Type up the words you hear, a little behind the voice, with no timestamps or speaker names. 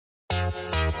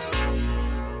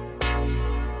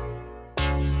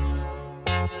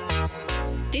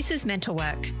This is Mental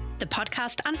Work, the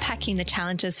podcast unpacking the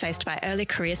challenges faced by early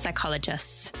career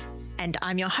psychologists. And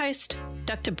I'm your host,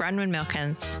 Dr. Bronwyn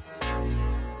Milkins.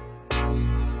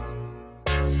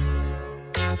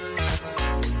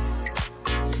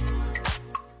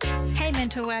 Hey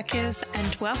mental workers,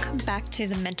 and welcome back to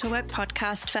the Mental Work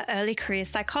podcast for early career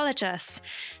psychologists.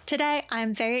 Today,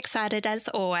 I'm very excited as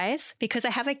always because I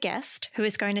have a guest who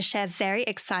is going to share very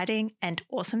exciting and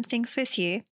awesome things with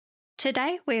you.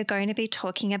 Today, we are going to be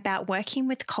talking about working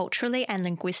with culturally and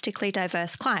linguistically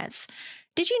diverse clients.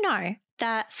 Did you know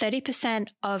that 30%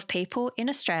 of people in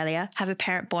Australia have a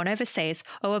parent born overseas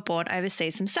or were born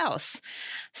overseas themselves?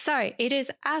 So it is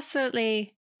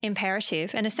absolutely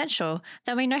imperative and essential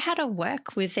that we know how to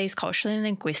work with these culturally and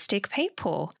linguistic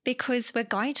people because we're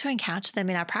going to encounter them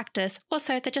in our practice.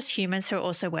 Also, they're just humans who are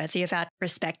also worthy of our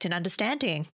respect and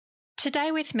understanding.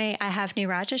 Today with me, I have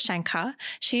Neeraja Shankar.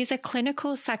 She's a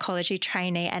clinical psychology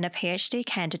trainee and a PhD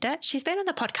candidate. She's been on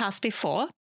the podcast before.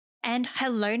 And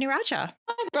hello, Neeraja.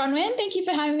 Hi, Bronwyn. Thank you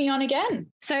for having me on again.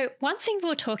 So one thing we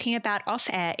were talking about off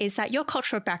air is that your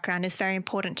cultural background is very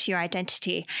important to your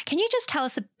identity. Can you just tell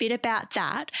us a bit about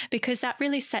that? Because that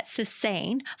really sets the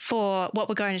scene for what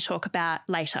we're going to talk about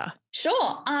later.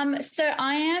 Sure. So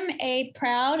I am a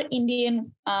proud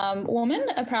Indian woman,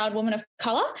 a proud woman of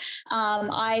colour.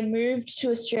 I moved to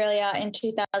Australia in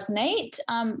 2008.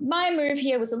 My move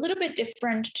here was a little bit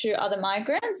different to other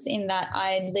migrants in that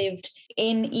I lived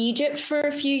in Egypt for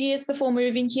a few years before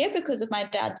moving here because of my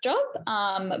dad's job.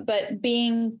 But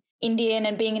being Indian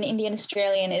and being an Indian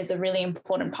Australian is a really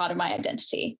important part of my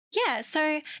identity. Yeah.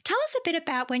 So tell us a bit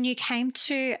about when you came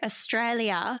to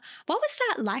Australia. What was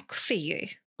that like for you?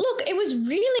 Look, it was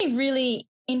really, really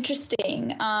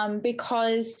interesting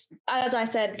because, as I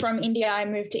said, from India, I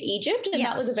moved to Egypt, and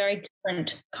that was a very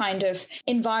different kind of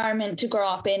environment to grow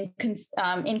up in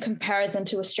comparison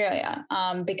to Australia.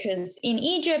 Because in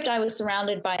Egypt, I was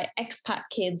surrounded by expat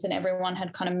kids and everyone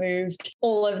had kind of moved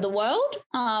all over the world.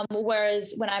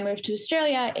 Whereas when I moved to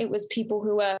Australia, it was people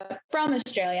who were from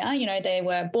Australia. You know, they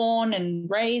were born and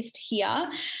raised here.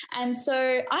 And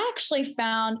so I actually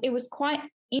found it was quite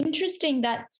interesting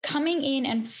that coming in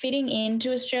and fitting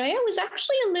into Australia was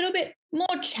actually a little bit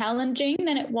more challenging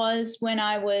than it was when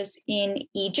I was in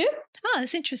Egypt. Oh,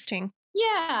 that's interesting.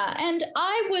 Yeah, and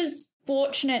I was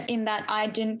fortunate in that I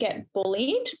didn't get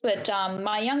bullied, but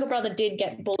my younger brother did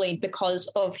get bullied because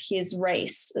of his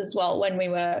race as well when we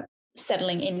were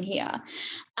settling in here.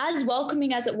 As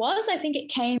welcoming as it was, I think it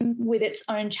came with its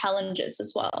own challenges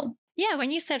as well. Yeah,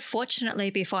 when you said fortunately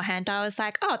beforehand, I was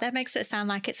like, oh, that makes it sound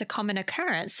like it's a common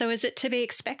occurrence. So is it to be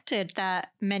expected that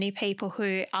many people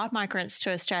who are migrants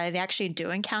to Australia, they actually do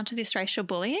encounter this racial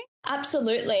bullying?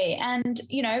 Absolutely. And,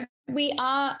 you know, we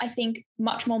are, I think,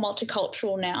 much more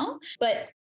multicultural now. But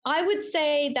I would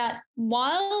say that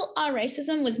while our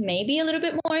racism was maybe a little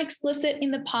bit more explicit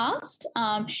in the past,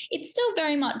 it's still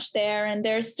very much there. And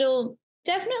there's still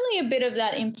definitely a bit of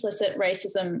that implicit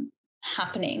racism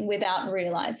happening without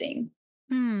realizing.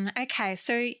 Okay,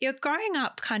 so you're growing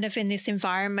up kind of in this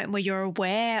environment where you're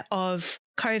aware of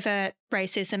covert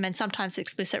racism and sometimes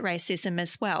explicit racism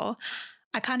as well.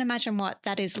 I can't imagine what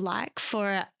that is like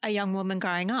for a young woman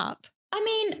growing up. I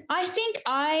mean, I think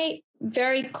I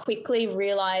very quickly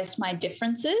realized my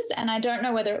differences, and I don't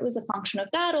know whether it was a function of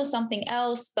that or something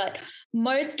else, but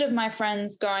most of my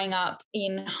friends growing up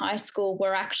in high school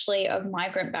were actually of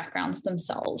migrant backgrounds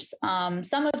themselves.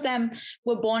 Some of them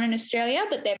were born in Australia,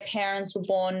 but their parents were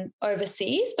born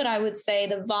overseas. But I would say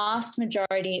the vast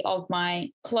majority of my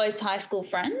close high school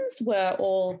friends were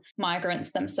all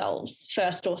migrants themselves,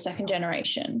 first or second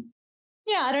generation.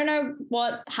 Yeah, I don't know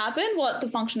what happened, what the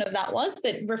function of that was,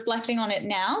 but reflecting on it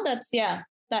now,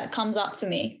 that comes up for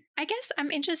me. I guess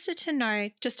I'm interested to know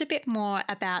just a bit more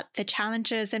about the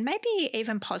challenges and maybe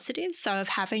even positives of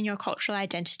having your cultural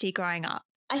identity growing up.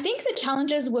 I think the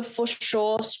challenges were for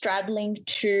sure straddling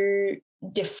two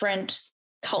different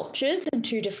cultures and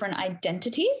two different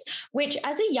identities, which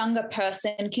as a younger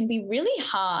person can be really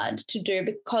hard to do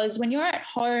because when you're at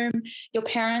home, your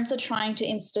parents are trying to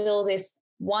instill this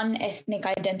one ethnic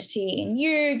identity in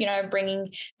you, you know,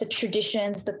 bringing the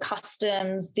traditions, the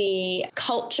customs, the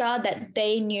culture that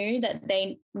they knew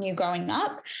growing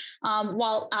up.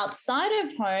 While outside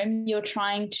of home, you're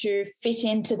trying to fit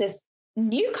into this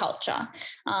new culture,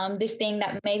 this thing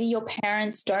that maybe your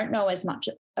parents don't know as much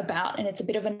about, and it's a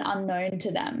bit of an unknown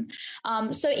to them.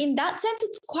 So in that sense,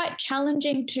 it's quite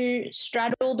challenging to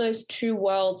straddle those two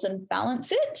worlds and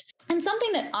balance it. And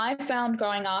something that I found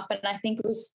growing up, and I think it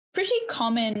was pretty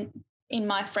common in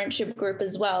my friendship group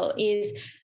as well, is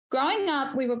growing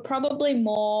up, we were probably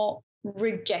more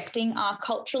rejecting our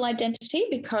cultural identity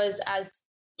because as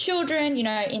children,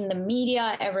 in the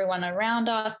media, everyone around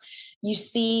us, you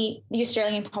see the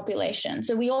Australian population.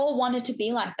 So we all wanted to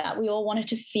be like that. We all wanted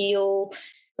to feel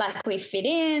like we fit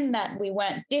in, that we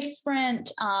weren't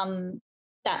different,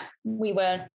 that we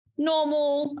were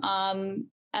normal.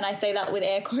 And I say that with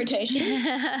air quotations.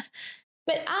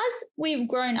 But as we've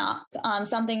grown up,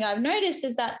 something I've noticed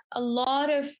is that a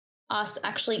lot of us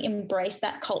actually embrace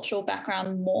that cultural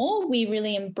background more. We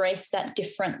really embrace that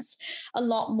difference a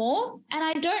lot more. And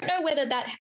I don't know whether that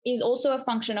is also a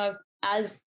function of,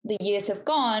 as the years have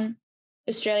gone,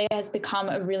 Australia has become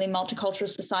a really multicultural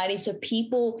society. So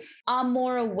people are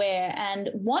more aware and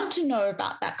want to know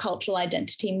about that cultural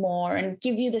identity more and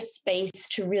give you the space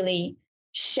to really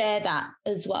share that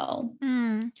as well.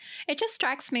 It just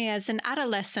strikes me as an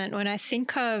adolescent, when I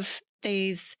think of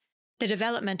the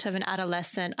development of an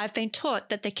adolescent, I've been taught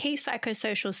that the key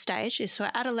psychosocial stage is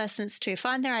for adolescents to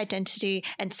find their identity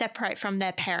and separate from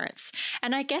their parents.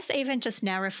 And I guess even just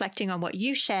now reflecting on what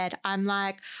you shared, I'm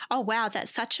like, oh, wow,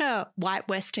 that's such a white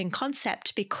Western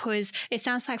concept, because it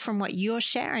sounds like from what you're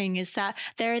sharing is that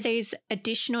there are these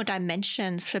additional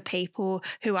dimensions for people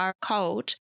who are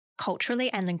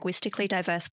culturally and linguistically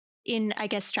diverse in, I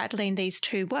guess, straddling these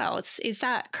two worlds. Is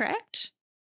that correct?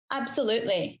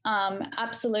 Absolutely.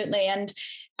 Absolutely. And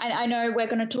I know we're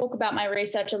going to talk about my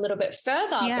research a little bit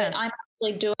further, but I'm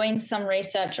actually doing some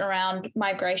research around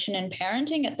migration and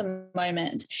parenting at the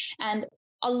moment. And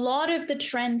a lot of the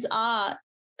trends are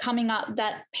coming up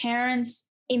that parents,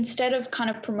 instead of kind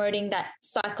of promoting that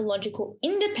psychological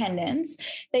independence,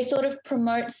 they sort of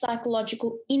promote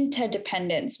psychological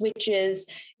interdependence, which is,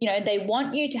 they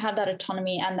want you to have that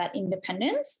autonomy and that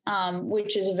independence,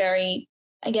 which is a very,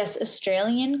 I guess,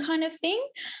 Australian kind of thing.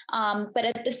 But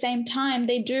at the same time,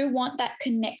 they do want that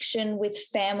connection with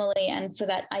family and for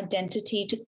that identity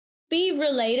to be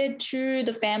related to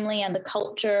the family and the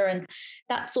culture and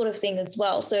that sort of thing as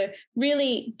well. So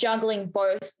really juggling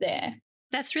both there.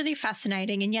 That's really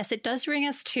fascinating. And yes, it does bring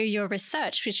us to your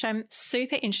research, which I'm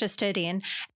super interested in.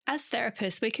 As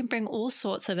therapists, we can bring all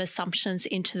sorts of assumptions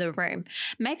into the room.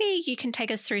 Maybe you can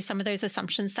take us through some of those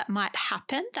assumptions that might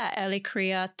happen that early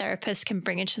career therapists can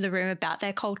bring into the room about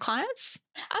their cold clients.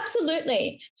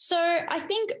 Absolutely. So I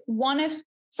think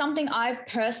something I've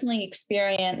personally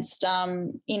experienced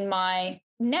in my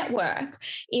network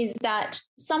is that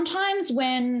sometimes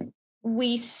when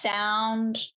we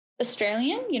sound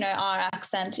Australian, our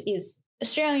accent is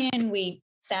Australian, we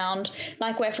sound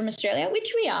like we're from Australia,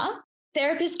 which we are.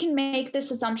 Therapists can make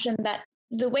this assumption that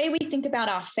the way we think about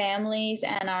our families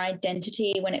and our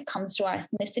identity when it comes to our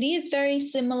ethnicity is very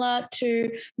similar to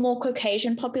more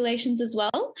Caucasian populations as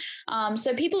well.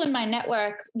 So people in my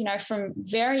network, from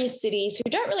various cities who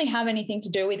don't really have anything to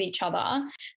do with each other,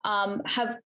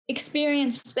 have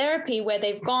experienced therapy where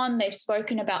they've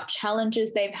spoken about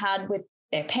challenges they've had with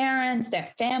their parents, their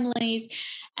families,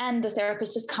 and the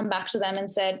therapist has come back to them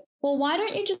and said, well, why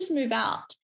don't you just move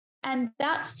out? And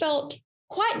that felt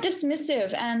quite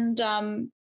dismissive and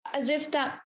as if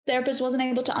that therapist wasn't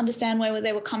able to understand where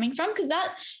they were coming from, because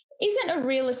that isn't a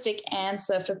realistic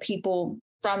answer for people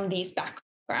from these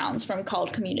backgrounds, from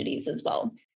cold communities as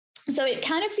well. So it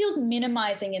kind of feels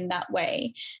minimizing in that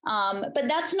way. But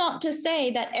that's not to say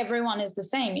that everyone is the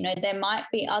same. There might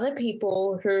be other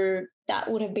people who that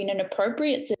would have been an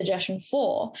appropriate suggestion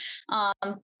for.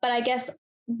 But I guess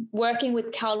working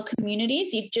with CALD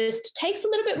communities, it just takes a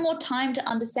little bit more time to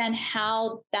understand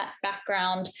how that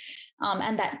background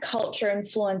and that culture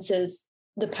influences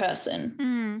the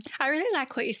person. I really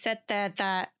like what you said there,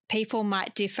 that people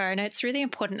might differ. And it's really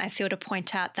important, I feel, to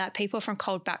point out that people from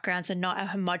cold backgrounds are not a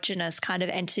homogenous kind of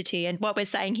entity. And what we're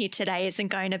saying here today isn't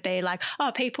going to be like,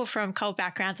 oh, people from cold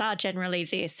backgrounds are generally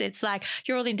this. It's like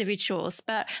you're all individuals.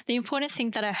 But the important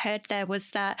thing that I heard there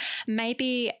was that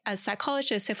maybe as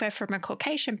psychologists, if we're from a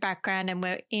Caucasian background and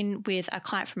we're in with a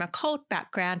client from a cold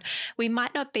background, we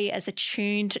might not be as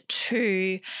attuned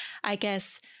to, I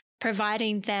guess,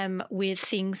 providing them with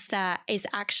things that is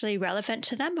actually relevant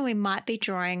to them. And we might be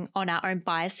drawing on our own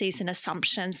biases and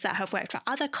assumptions that have worked for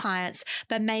other clients,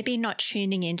 but maybe not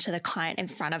tuning into the client in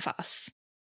front of us.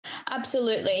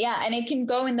 Absolutely. Yeah. And it can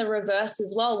go in the reverse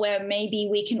as well, where maybe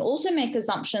we can also make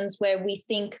assumptions where we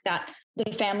think that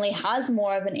the family has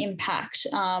more of an impact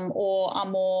or are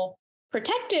more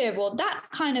protective or that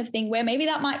kind of thing, where maybe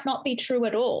that might not be true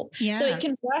at all. Yeah. So it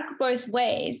can work both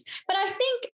ways. But I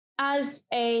think as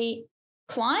a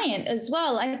client as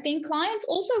well, I think clients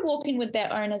also walk in with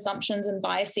their own assumptions and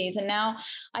biases. And now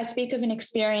I speak of an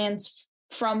experience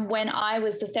from when I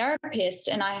was the therapist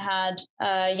and I had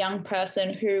a young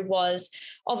person who was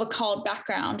of a cold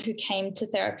background who came to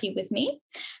therapy with me.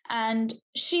 And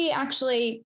she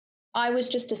actually I was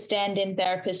just a stand-in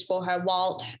therapist for her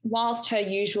whilst her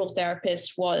usual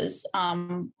therapist was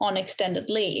on extended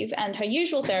leave, and her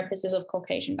usual therapist is of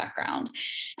Caucasian background.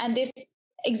 And this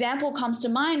example comes to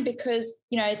mind because,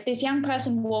 this young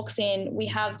person walks in, we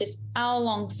have this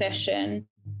hour-long session,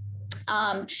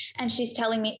 and she's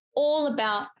telling me all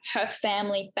about her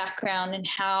family background and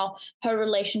how her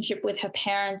relationship with her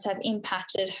parents have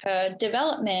impacted her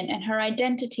development and her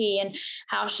identity, and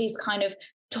how she's kind of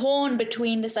torn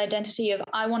between this identity of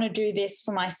I want to do this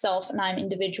for myself and I'm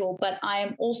individual, but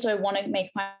I also want to make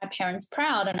my parents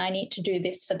proud and I need to do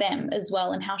this for them as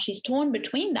well, and how she's torn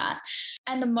between that.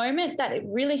 And the moment that it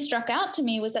really struck out to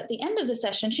me was at the end of the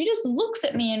session, she just looks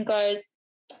at me and goes,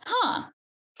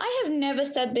 I have never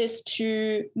said this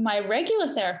to my regular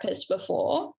therapist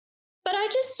before, but I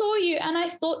just saw you and I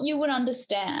thought you would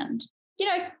understand.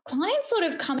 Clients sort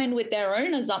of come in with their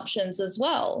own assumptions as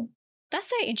well. That's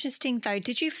so interesting, though.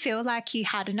 Did you feel like you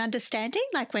had an understanding,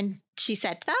 like when she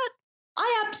said that?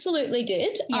 I absolutely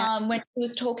did. Yeah. When she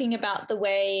was talking about the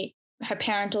way her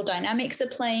parental dynamics are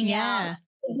playing out,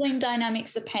 sibling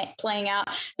dynamics are playing out,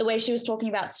 the way she was talking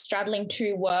about straddling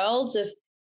two worlds of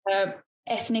her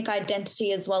ethnic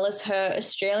identity as well as her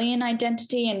Australian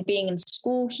identity and being in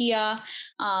school here.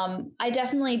 I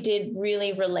definitely did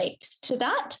really relate to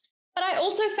that. But I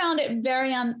also found it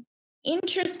very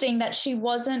interesting that she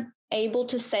wasn't able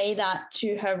to say that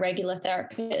to her regular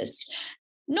therapist.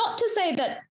 Not to say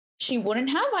that she wouldn't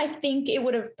have. I think it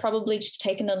would have probably just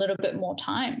taken a little bit more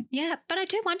time. Yeah, but I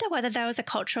do wonder whether there was a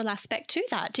cultural aspect to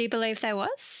that. Do you believe there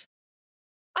was?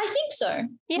 I think so.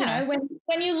 Yeah.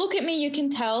 When you look at me, you can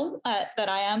tell that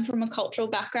I am from a cultural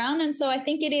background. And so I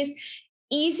think it is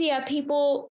easier.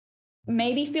 People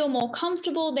maybe feel more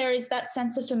comfortable. There is that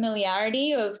sense of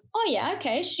familiarity of, oh, yeah,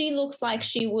 okay, she looks like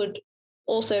she would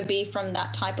also be from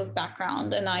that type of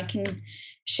background and I can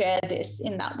share this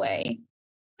in that way.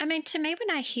 I mean, to me,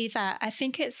 when I hear that, I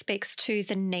think it speaks to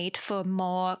the need for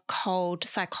more cold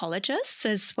psychologists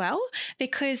as well,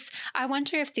 because I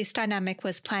wonder if this dynamic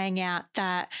was playing out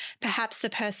that perhaps the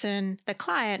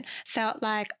client felt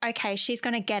like, okay, she's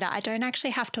going to get it. I don't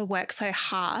actually have to work so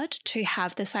hard to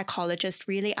have the psychologist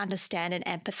really understand and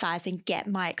empathize and get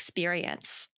my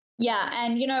experience. Yeah.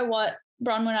 And you know what,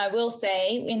 Bronwyn, I will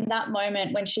say in that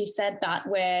moment when she said that,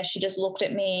 where she just looked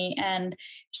at me and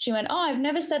she went, oh, I've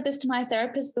never said this to my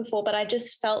therapist before, but I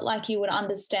just felt like you would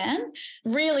understand,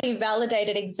 really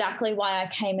validated exactly why I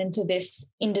came into this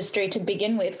industry to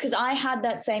begin with. Because I had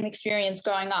that same experience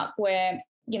growing up where,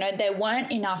 there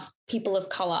weren't enough people of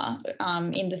color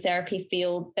in the therapy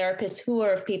field, therapists who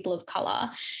are of people of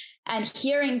color. And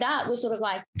hearing that was sort of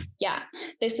like, yeah,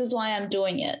 this is why I'm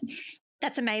doing it.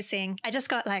 That's amazing. I just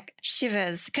got like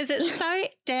shivers because it's so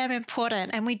damn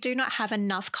important, and we do not have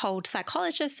enough cold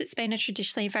psychologists. It's been a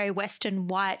traditionally very Western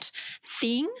white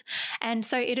thing. And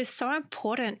so it is so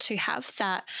important to have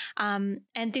that. And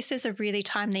this is a really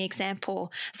timely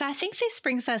example. So I think this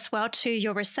brings us well to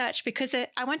your research, because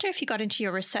I wonder if you got into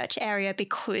your research area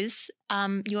because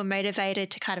you were motivated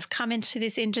to kind of come into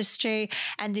this industry,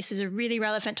 and this is a really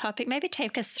relevant topic. Maybe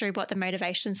take us through what the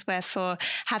motivations were for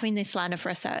having this line of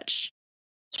research.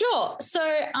 Sure. So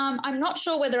I'm not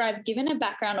sure whether I've given a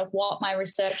background of what my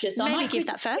research is. So maybe give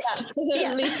that first.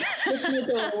 At least listeners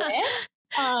are aware.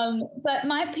 But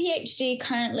my PhD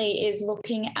currently is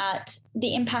looking at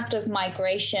the impact of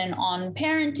migration on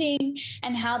parenting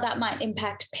and how that might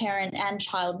impact parent and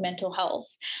child mental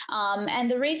health. And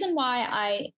the reason why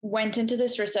I went into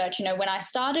this research, when I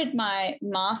started my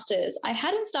master's, I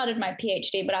hadn't started my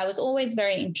PhD, but I was always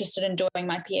very interested in doing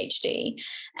my PhD.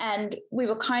 And we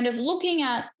were kind of looking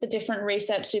at the different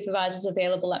research supervisors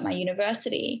available at my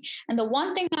university. And the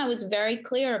one thing I was very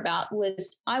clear about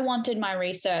was I wanted my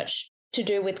research to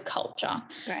do with culture.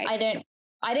 Right.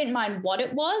 I didn't mind what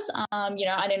it was. I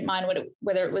didn't mind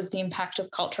whether it was the impact of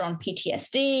culture on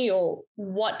PTSD or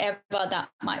whatever that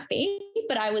might be.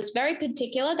 But I was very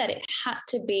particular that it had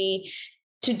to be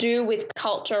to do with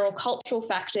culture or cultural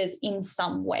factors in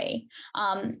some way.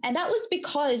 And that was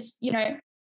because,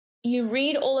 you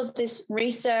read all of this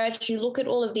research, you look at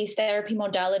all of these therapy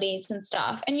modalities and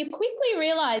stuff, and you quickly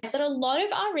realize that a lot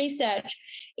of our research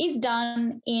is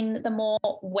done in the more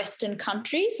Western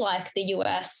countries like the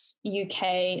US,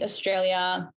 UK,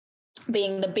 Australia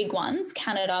being the big ones,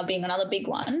 Canada being another big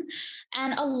one.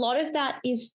 And a lot of that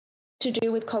is to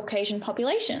do with Caucasian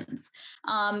populations.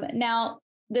 Now,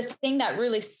 the thing that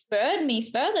really spurred me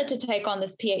further to take on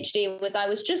this PhD was I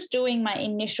was just doing my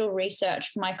initial research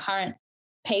for my current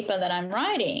paper that I'm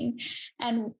writing.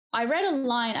 And I read a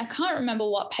line, I can't remember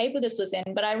what paper this was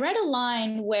in, but I read a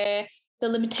line where the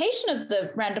limitation of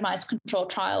the randomized control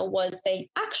trial was they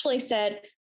actually said,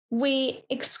 we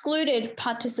excluded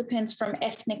participants from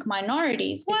ethnic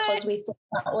minorities because we thought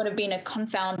that would have been a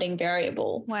confounding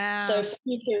variable. Wow. So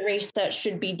future research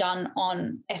should be done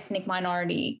on ethnic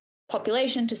minority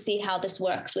population to see how this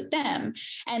works with them.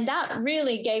 And that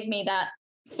really gave me that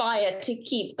fire to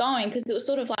keep going, because it was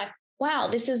sort of like, wow,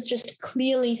 this is just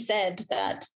clearly said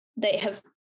that they have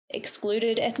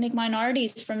excluded ethnic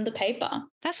minorities from the paper.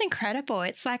 That's incredible.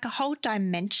 It's like a whole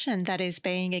dimension that is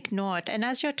being ignored. And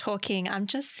as you're talking, I'm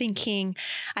just thinking,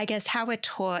 I guess, how we're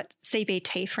taught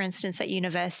CBT, for instance, at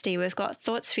university. We've got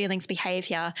thoughts, feelings,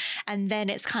 behavior. And then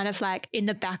it's kind of like in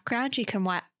the background, you can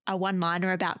write a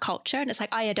one-liner about culture. And it's like,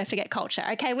 oh yeah, don't forget culture.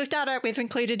 Okay, we've done it. We've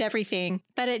included everything.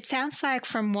 But it sounds like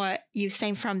from what you've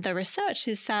seen from the research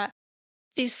is that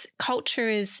this culture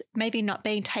is maybe not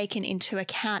being taken into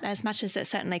account as much as it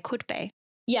certainly could be.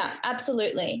 Yeah,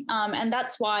 absolutely. And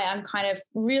that's why I'm kind of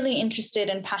really interested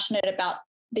and passionate about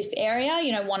this area,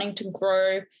 wanting to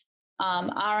grow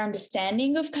our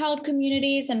understanding of CALD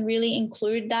communities and really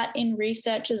include that in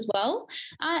research as well.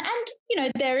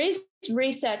 And there is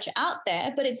research out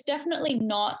there, but it's definitely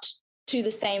not to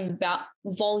the same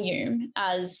volume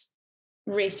as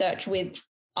research with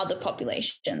other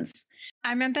populations.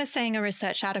 I remember seeing a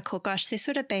research article, gosh, this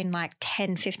would have been like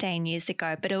 10, 15 years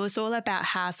ago, but it was all about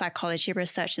how psychology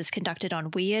research is conducted on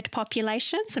weird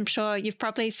populations. I'm sure you've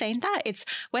probably seen that. It's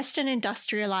Western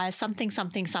industrialized something,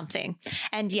 something, something.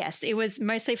 And yes, it was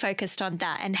mostly focused on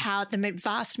that and how the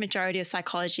vast majority of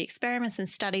psychology experiments and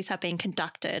studies have been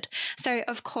conducted. So,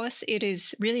 of course, it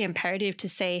is really imperative to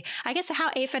see, I guess, how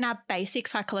even our basic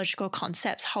psychological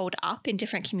concepts hold up in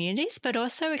different communities, but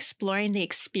also exploring the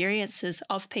experiences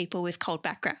of people with cold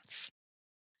backgrounds.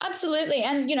 Absolutely.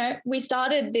 And, we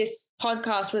started this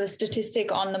podcast with a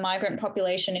statistic on the migrant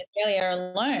population in Australia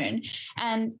alone.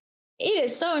 And it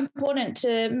is so important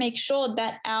to make sure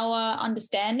that our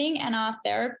understanding and our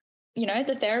therapy,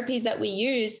 the therapies that we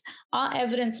use are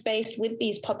evidence-based with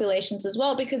these populations as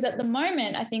well. Because at the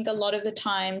moment, I think a lot of the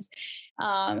times,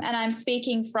 and I'm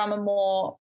speaking from a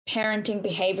more parenting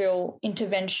behavioral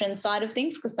intervention side of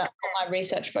things, because that's what my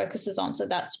research focuses on. So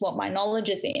that's what my knowledge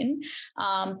is in.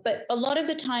 But a lot of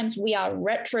the times we are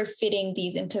retrofitting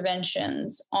these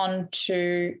interventions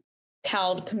onto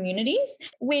CALD communities,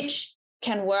 which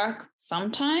can work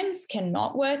sometimes,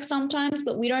 cannot work sometimes,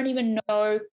 but we don't even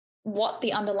know what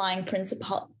the underlying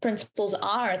principles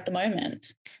are at the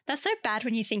moment. That's so bad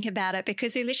when you think about it,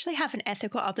 because we literally have an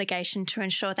ethical obligation to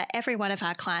ensure that every one of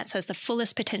our clients has the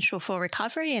fullest potential for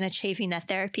recovery and achieving their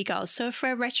therapy goals. So if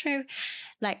we're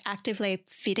actively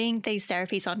fitting these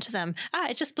therapies onto them,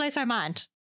 it just blows my mind.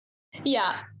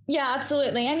 Yeah,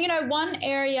 absolutely. And, one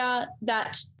area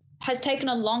that has taken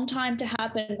a long time to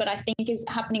happen, but I think is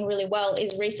happening really well,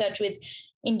 is research with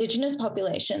Indigenous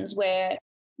populations, where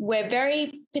we're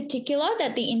very particular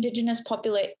that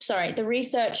the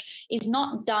research is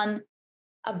not done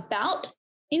about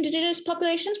Indigenous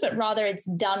populations, but rather it's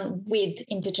done with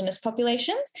Indigenous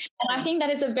populations. And I think that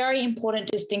is a very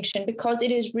important distinction, because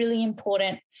it is really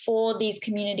important for these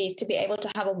communities to be able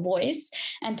to have a voice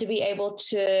and to be able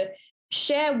to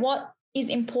share what is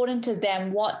important to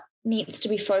them, what needs to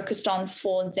be focused on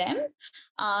for them.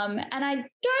 And I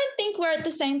don't think we're at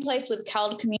the same place with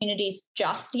CALD communities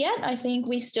just yet. I think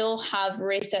we still have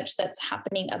research that's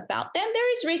happening about them.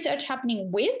 There is research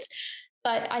happening with,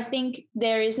 but I think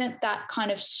there isn't that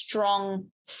kind of strong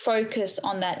focus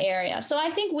on that area. So I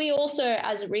think we also,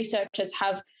 as researchers,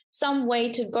 have some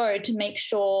way to go to make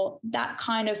sure that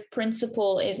kind of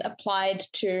principle is applied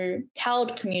to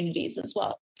CALD communities as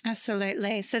well.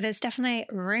 Absolutely. So there's definitely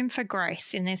room for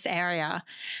growth in this area.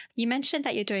 You mentioned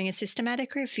that you're doing a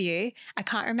systematic review. I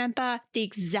can't remember the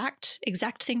exact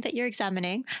thing that you're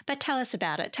examining, but tell us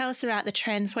about it. Tell us about the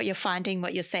trends, what you're finding,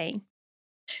 what you're seeing.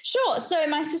 Sure. So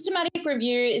my systematic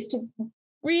review is to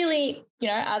really,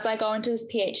 as I go into this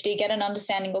PhD, get an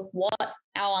understanding of what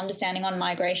our understanding on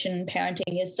migration and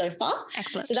parenting is so far.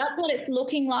 Excellent. So that's what it's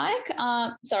looking like.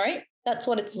 That's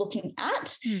what it's looking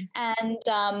at. And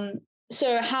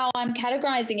so how I'm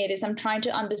categorizing it is I'm trying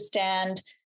to understand,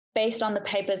 based on the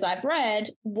papers I've read,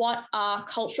 what are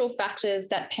cultural factors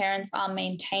that parents are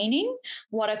maintaining,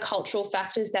 what are cultural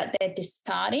factors that they're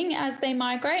discarding as they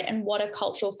migrate, and what are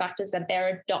cultural factors that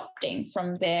they're adopting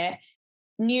from their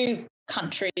new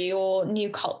country or new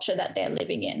culture that they're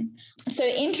living in. So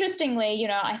interestingly,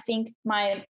 I think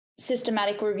my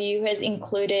systematic review has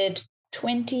included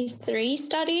 23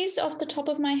 studies off the top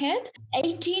of my head.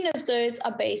 18 of those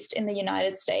are based in the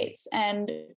United States. And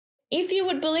if you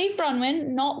would believe, Bronwyn,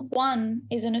 not one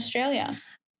is in Australia.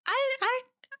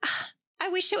 I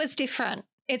wish it was different.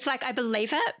 It's like I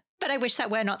believe it, but I wish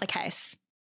that were not the case.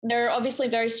 there are obviously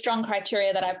very strong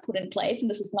criteria that I've put in place. And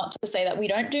this is not to say that we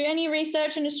don't do any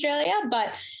research in Australia,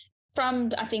 but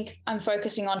I think I'm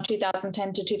focusing on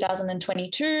 2010 to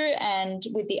 2022. And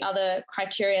with the other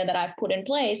criteria that I've put in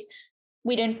place,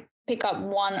 we didn't pick up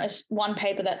one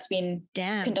paper that's been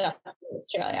conducted in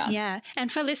Australia. Yeah.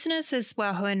 And for listeners as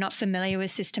well who are not familiar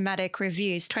with systematic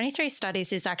reviews, 23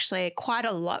 studies is actually quite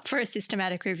a lot for a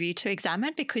systematic review to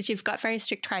examine because you've got very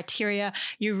strict criteria.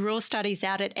 You rule studies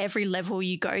out at every level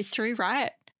you go through,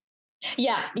 right?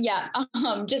 Yeah.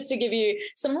 Just to give you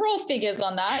some raw figures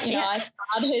on that, you know, I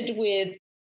started with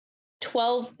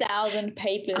 12,000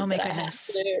 papers I had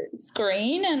to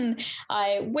screen, and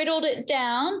I whittled it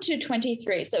down to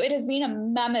 23. So it has been a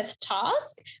mammoth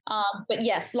task. But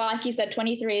yes, like you said,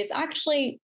 23 is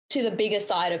actually to the bigger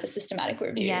side of a systematic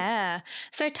review. Yeah.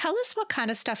 So tell us what kind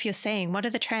of stuff you're seeing. What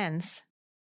are the trends?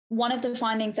 One of the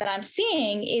findings that I'm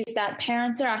seeing is that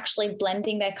parents are actually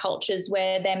blending their cultures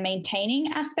where they're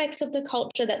maintaining aspects of the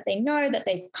culture that they know, that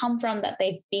they've come from, that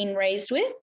they've been raised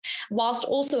with, whilst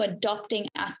also adopting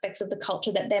aspects of the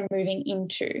culture that they're moving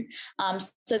into.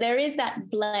 So there is that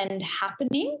blend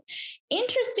happening.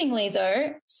 Interestingly,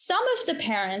 though, some of the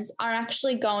parents are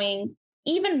actually going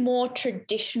even more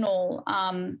traditional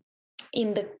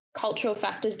in the cultural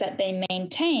factors that they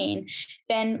maintain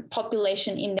than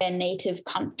population in their native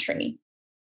country.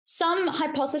 Some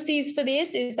hypotheses for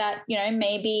this is that, you know,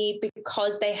 maybe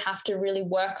because they have to really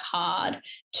work hard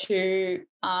to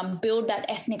build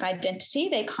that ethnic identity,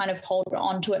 they kind of hold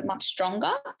on to it much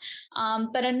stronger.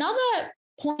 But another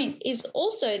point is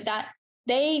also that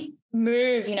they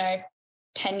move, you know,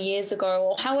 10 years ago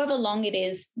or however long it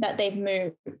is that they've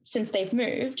moved since they've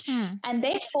moved, and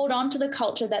they hold on to the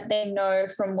culture that they know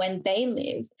from when they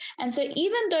lived. And so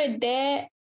even though their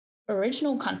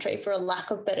original country, for a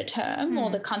lack of better term, or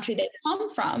the country they come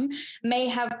from may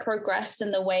have progressed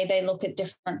in the way they look at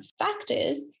different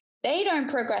factors, they don't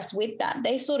progress with that.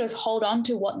 They sort of hold on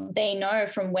to what they know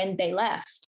from when they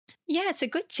left. Yeah, it's a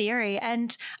good theory.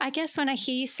 And I guess when I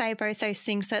hear you say both those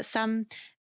things, that some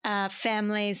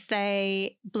families,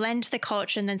 they blend the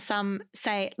culture and then some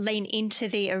say lean into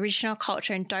the original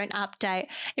culture and don't update,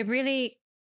 it really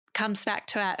comes back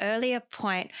to our earlier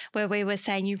point where we were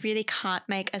saying you really can't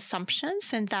make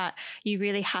assumptions and that you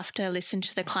really have to listen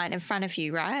to the client in front of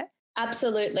you, right?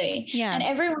 Absolutely. Yeah. And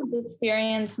everyone's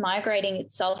experience migrating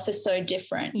itself is so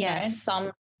different. Yes. You know,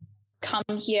 some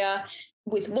come here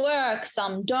with work,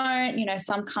 some don't, you know,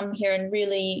 some come here in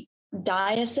really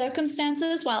dire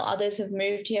circumstances while others have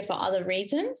moved here for other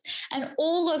reasons. And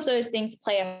all of those things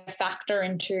play a factor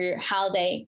into how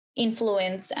they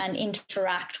influence and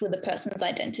interact with a person's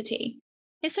identity.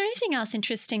 Is there anything else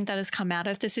interesting that has come out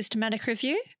of the systematic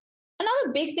review?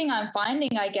 Another big thing I'm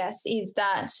finding, I guess, is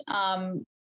that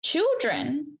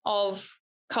children of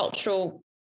cultural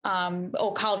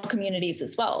or colored communities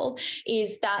as well,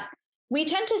 is that we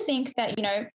tend to think that, you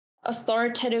know,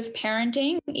 authoritative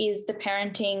parenting is the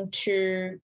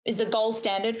gold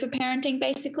standard for parenting,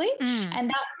 basically. And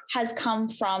that has come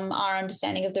from our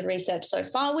understanding of the research so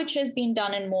far, which has been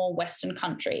done in more Western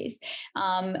countries.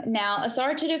 Now,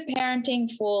 authoritative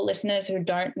parenting, for listeners who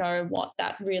don't know what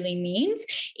that really means,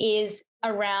 is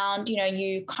around, you know,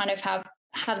 you kind of have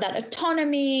that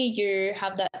autonomy, you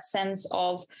have that sense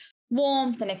of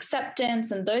warmth and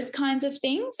acceptance and those kinds of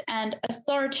things. And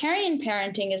authoritarian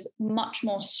parenting is much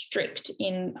more strict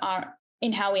in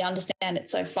how we understand it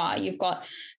so far. You've got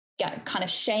kind of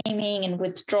shaming and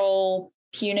withdrawal,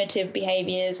 punitive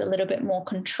behaviors, a little bit more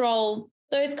control,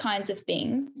 those kinds of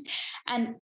things.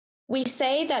 And we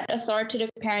say that authoritative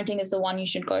parenting is the one you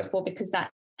should go for because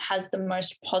that has the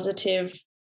most positive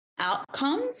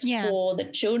outcomes for the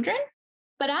children.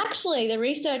 But actually, the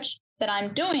research that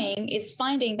I'm doing is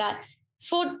finding that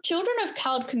for children of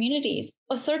colored communities,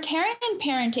 authoritarian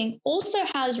parenting also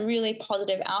has really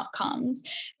positive outcomes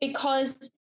because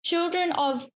children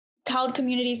of colored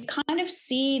communities kind of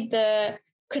see the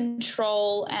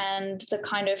control and the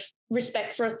kind of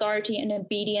respect for authority and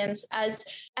obedience as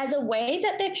a way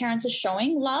that their parents are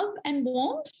showing love and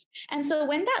warmth. And so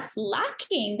when that's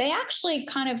lacking, they actually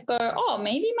kind of go, oh,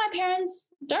 maybe my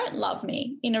parents don't love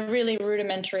me in a really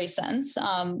rudimentary sense.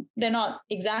 They're not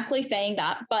exactly saying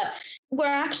that, but we're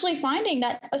actually finding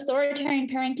that authoritarian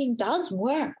parenting does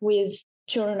work with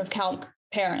children of colored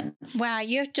parents. Wow,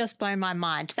 you've just blown my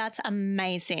mind. That's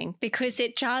amazing because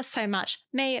it jars so much.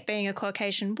 Me being a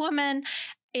Caucasian woman,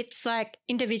 it's like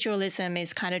individualism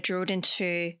is kind of drilled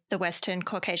into the Western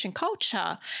Caucasian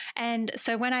culture. And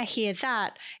so when I hear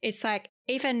that, it's like,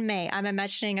 even me, I'm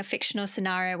imagining a fictional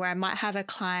scenario where I might have a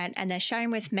client and they're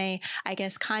sharing with me, I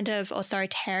guess, kind of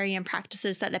authoritarian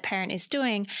practices that the parent is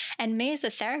doing. And me as a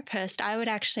therapist, I would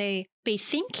actually be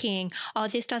thinking, oh,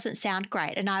 this doesn't sound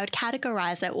great. And I would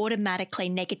categorize it automatically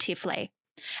negatively.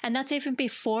 And that's even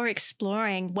before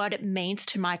exploring what it means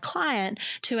to my client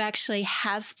to actually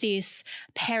have this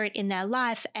parent in their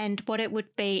life and what it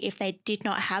would be if they did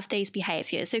not have these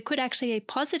behaviors. It could actually be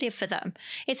positive for them.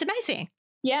 It's amazing.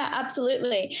 Yeah,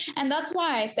 absolutely. And that's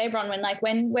why I say, Bronwyn, like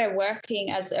when we're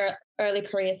working as early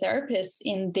career therapists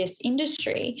in this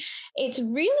industry, it's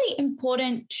really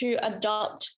important to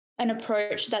adopt an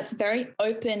approach that's very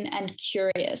open and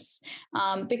curious,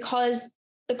 because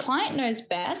the client knows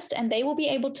best and they will be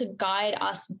able to guide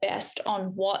us best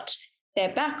on what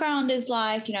their background is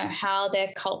like, how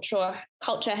their culture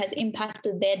has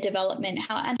impacted their development,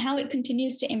 how it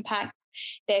continues to impact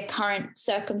their current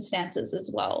circumstances as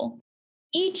well.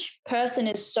 Each person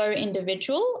is so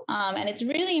individual, and it's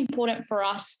really important for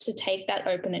us to take that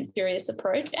open and curious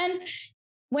approach. And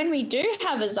when we do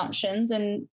have assumptions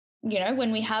and,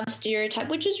 when we have stereotype,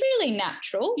 which is really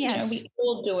natural, yes, we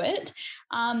all do it,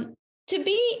 to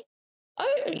be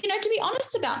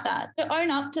honest about that, to own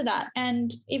up to that.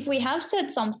 And if we have said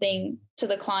something to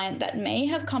the client that may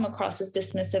have come across as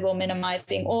dismissive or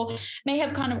minimizing, or may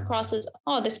have come across as,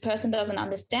 oh, this person doesn't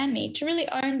understand me, to really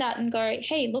own that and go,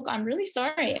 hey, look, I'm really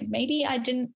sorry. Maybe I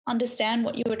didn't understand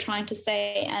what you were trying to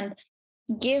say, and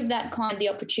give that client the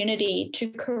opportunity to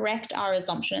correct our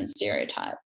assumption and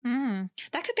stereotype.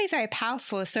 That could be very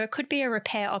powerful. So it could be a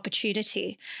repair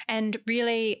opportunity and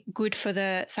really good for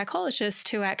the psychologist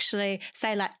to actually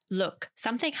say, like, look,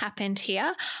 something happened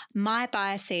here. My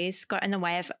biases got in the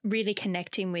way of really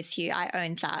connecting with you. I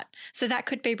own that. So that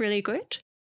could be really good.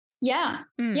 Yeah.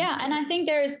 Yeah. And I think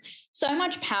there is so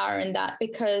much power in that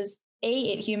because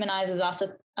it humanizes us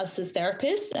as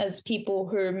therapists, as people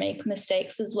who make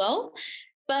mistakes as well.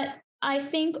 But I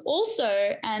think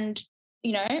also, and,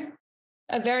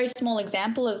 a very small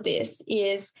example of this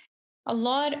is a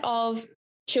lot of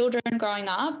children growing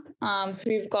up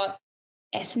who've got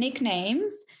ethnic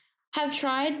names have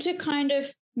tried to kind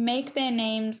of make their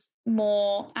names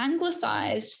more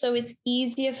anglicized so it's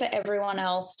easier for everyone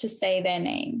else to say their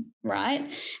name, right?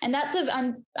 And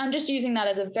I'm just using that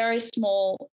as a very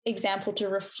small example to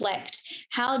reflect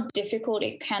how difficult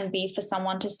it can be for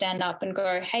someone to stand up and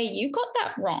go, hey, you got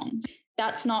that wrong.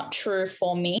 That's not true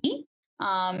for me.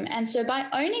 And so by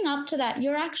owning up to that,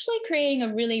 you're actually creating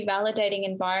a really validating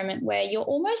environment where you're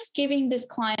almost giving this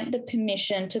client the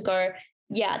permission to go,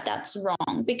 yeah, that's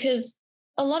wrong. Because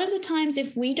a lot of the times,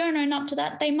 if we don't own up to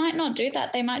that, they might not do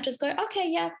that. They might just go, okay,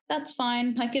 yeah, that's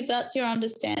fine. Like if that's your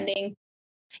understanding.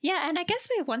 Yeah, and I guess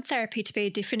we want therapy to be a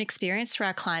different experience for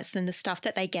our clients than the stuff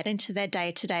that they get into their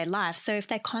day-to-day life. So if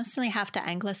they constantly have to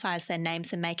anglicize their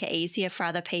names and make it easier for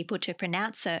other people to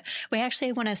pronounce it, we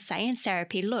actually want to say in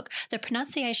therapy, look, the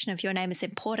pronunciation of your name is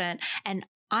important and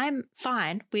I'm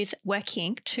fine with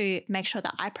working to make sure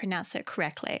that I pronounce it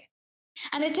correctly.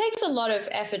 And it takes a lot of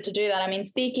effort to do that. I mean,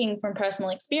 speaking from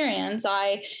personal experience,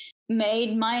 I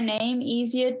made my name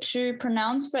easier to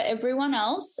pronounce for everyone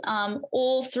else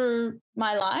all through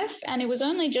my life. And it was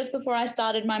only just before I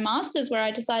started my master's where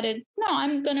I decided, no,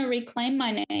 I'm going to reclaim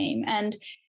my name. And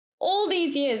all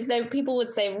these years, people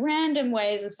would say random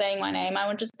ways of saying my name. I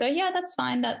would just go, yeah, that's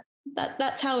fine.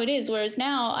 That's how it is. Whereas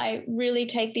now I really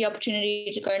take the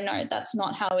opportunity to go, no, that's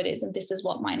not how it is. And this is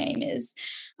what my name is.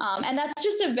 And that's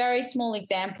just a very small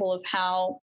example of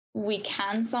how we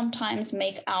can sometimes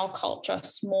make our culture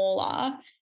smaller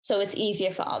so it's easier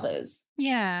for others.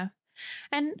 Yeah.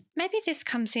 And maybe this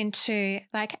comes into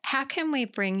like, how can we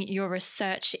bring your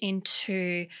research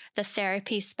into the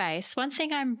therapy space? One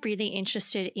thing I'm really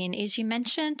interested in is you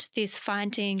mentioned this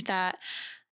finding that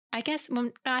I guess,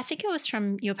 I think it was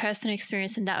from your personal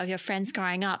experience and that of your friends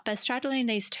growing up, but straddling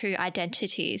these two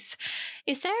identities.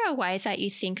 Is there a way that you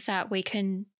think that we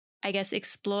can, I guess,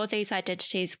 explore these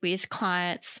identities with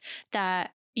clients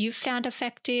that you've found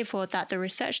effective or that the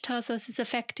research tells us is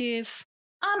effective?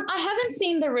 I haven't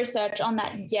seen the research on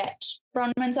that yet,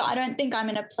 Bronwyn, so I don't think I'm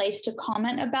in a place to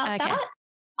comment about that.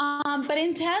 But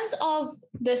in terms of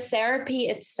the therapy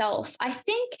itself, I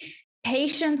think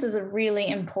patience is a really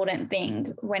important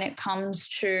thing when it comes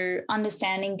to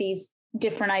understanding these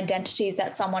different identities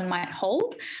that someone might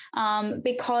hold,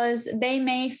 because they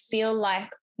may feel like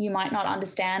you might not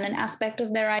understand an aspect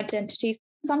of their identity.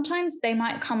 sometimes they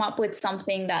might come up with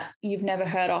something that you've never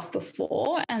heard of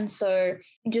before. And so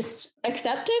just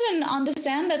accept it and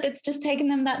understand that it's just taken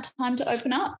them that time to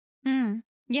open up.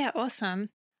 Yeah, awesome.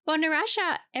 Well,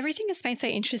 Neeraja, everything has been so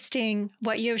interesting,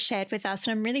 what you have shared with us,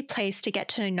 and I'm really pleased to get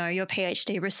to know your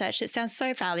PhD research. It sounds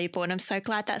so valuable, and I'm so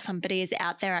glad that somebody is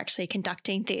out there actually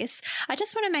conducting this. I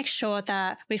just want to make sure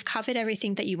that we've covered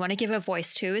everything that you want to give a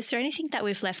voice to. Is there anything that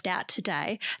we've left out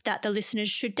today that the listeners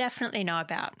should definitely know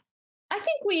about? I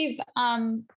think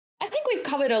we've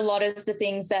covered a lot of the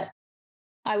things that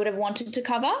I would have wanted to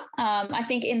cover. I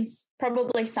think in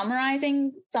probably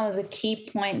summarizing some of the key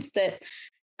points that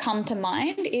come to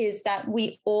mind is that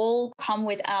we all come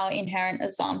with our inherent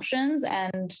assumptions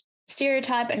and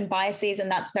stereotype and biases,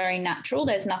 and that's very natural.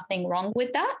 There's nothing wrong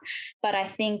with that. But I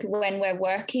think when we're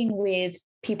working with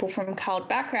people from CALD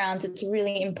backgrounds, it's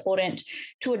really important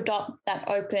to adopt that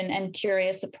open and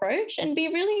curious approach and be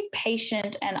really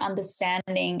patient and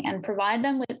understanding and provide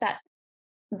them with that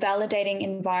validating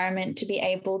environment to be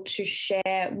able to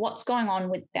share what's going on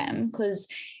with them, because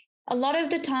a lot of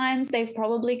the times they've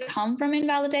probably come from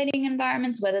invalidating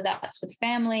environments, whether that's with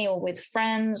family or with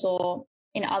friends or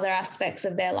in other aspects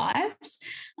of their lives.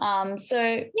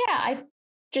 I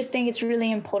just think it's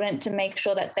really important to make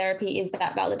sure that therapy is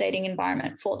that validating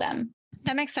environment for them.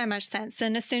 That makes so much sense.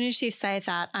 And as soon as you say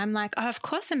that, I'm like, oh, of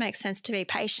course it makes sense to be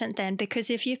patient then,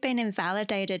 because if you've been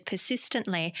invalidated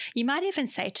persistently, you might even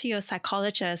say to your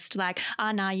psychologist, like, oh,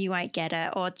 no, you won't get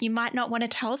it. Or you might not want to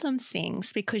tell them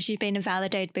things because you've been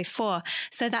invalidated before.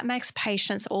 So that makes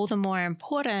patience all the more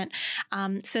important,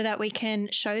 so that we can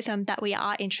show them that we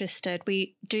are interested,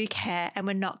 we do care, and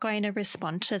we're not going to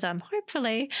respond to them,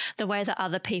 hopefully, the way that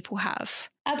other people have.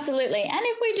 Absolutely. And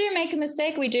if we do make a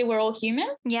mistake, we're all human.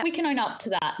 Yep. We can own up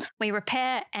to that. We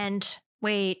repair and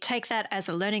we take that as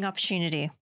a learning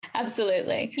opportunity.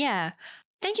 Absolutely. Yeah.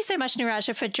 Thank you so much,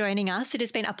 Neeraja, for joining us. It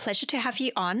has been a pleasure to have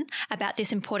you on about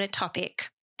this important topic.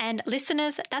 And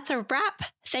listeners, that's a wrap.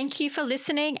 Thank you for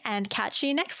listening and catch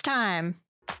you next time.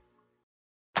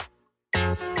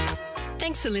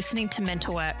 Thanks for listening to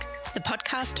Mental Work, the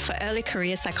podcast for early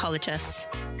career psychologists.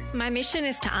 My mission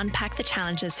is to unpack the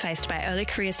challenges faced by early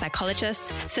career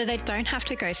psychologists so they don't have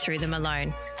to go through them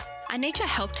alone. I need your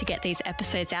help to get these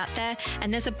episodes out there,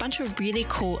 and there's a bunch of really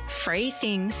cool free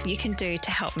things you can do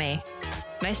to help me.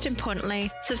 Most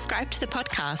importantly, subscribe to the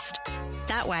podcast.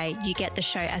 That way you get the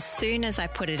show as soon as I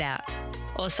put it out.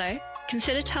 Also,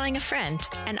 consider telling a friend,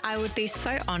 and I would be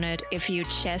so honoured if you'd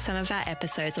share some of our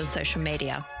episodes on social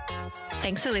media.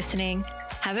 Thanks for listening.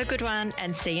 Have a good one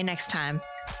and see you next time.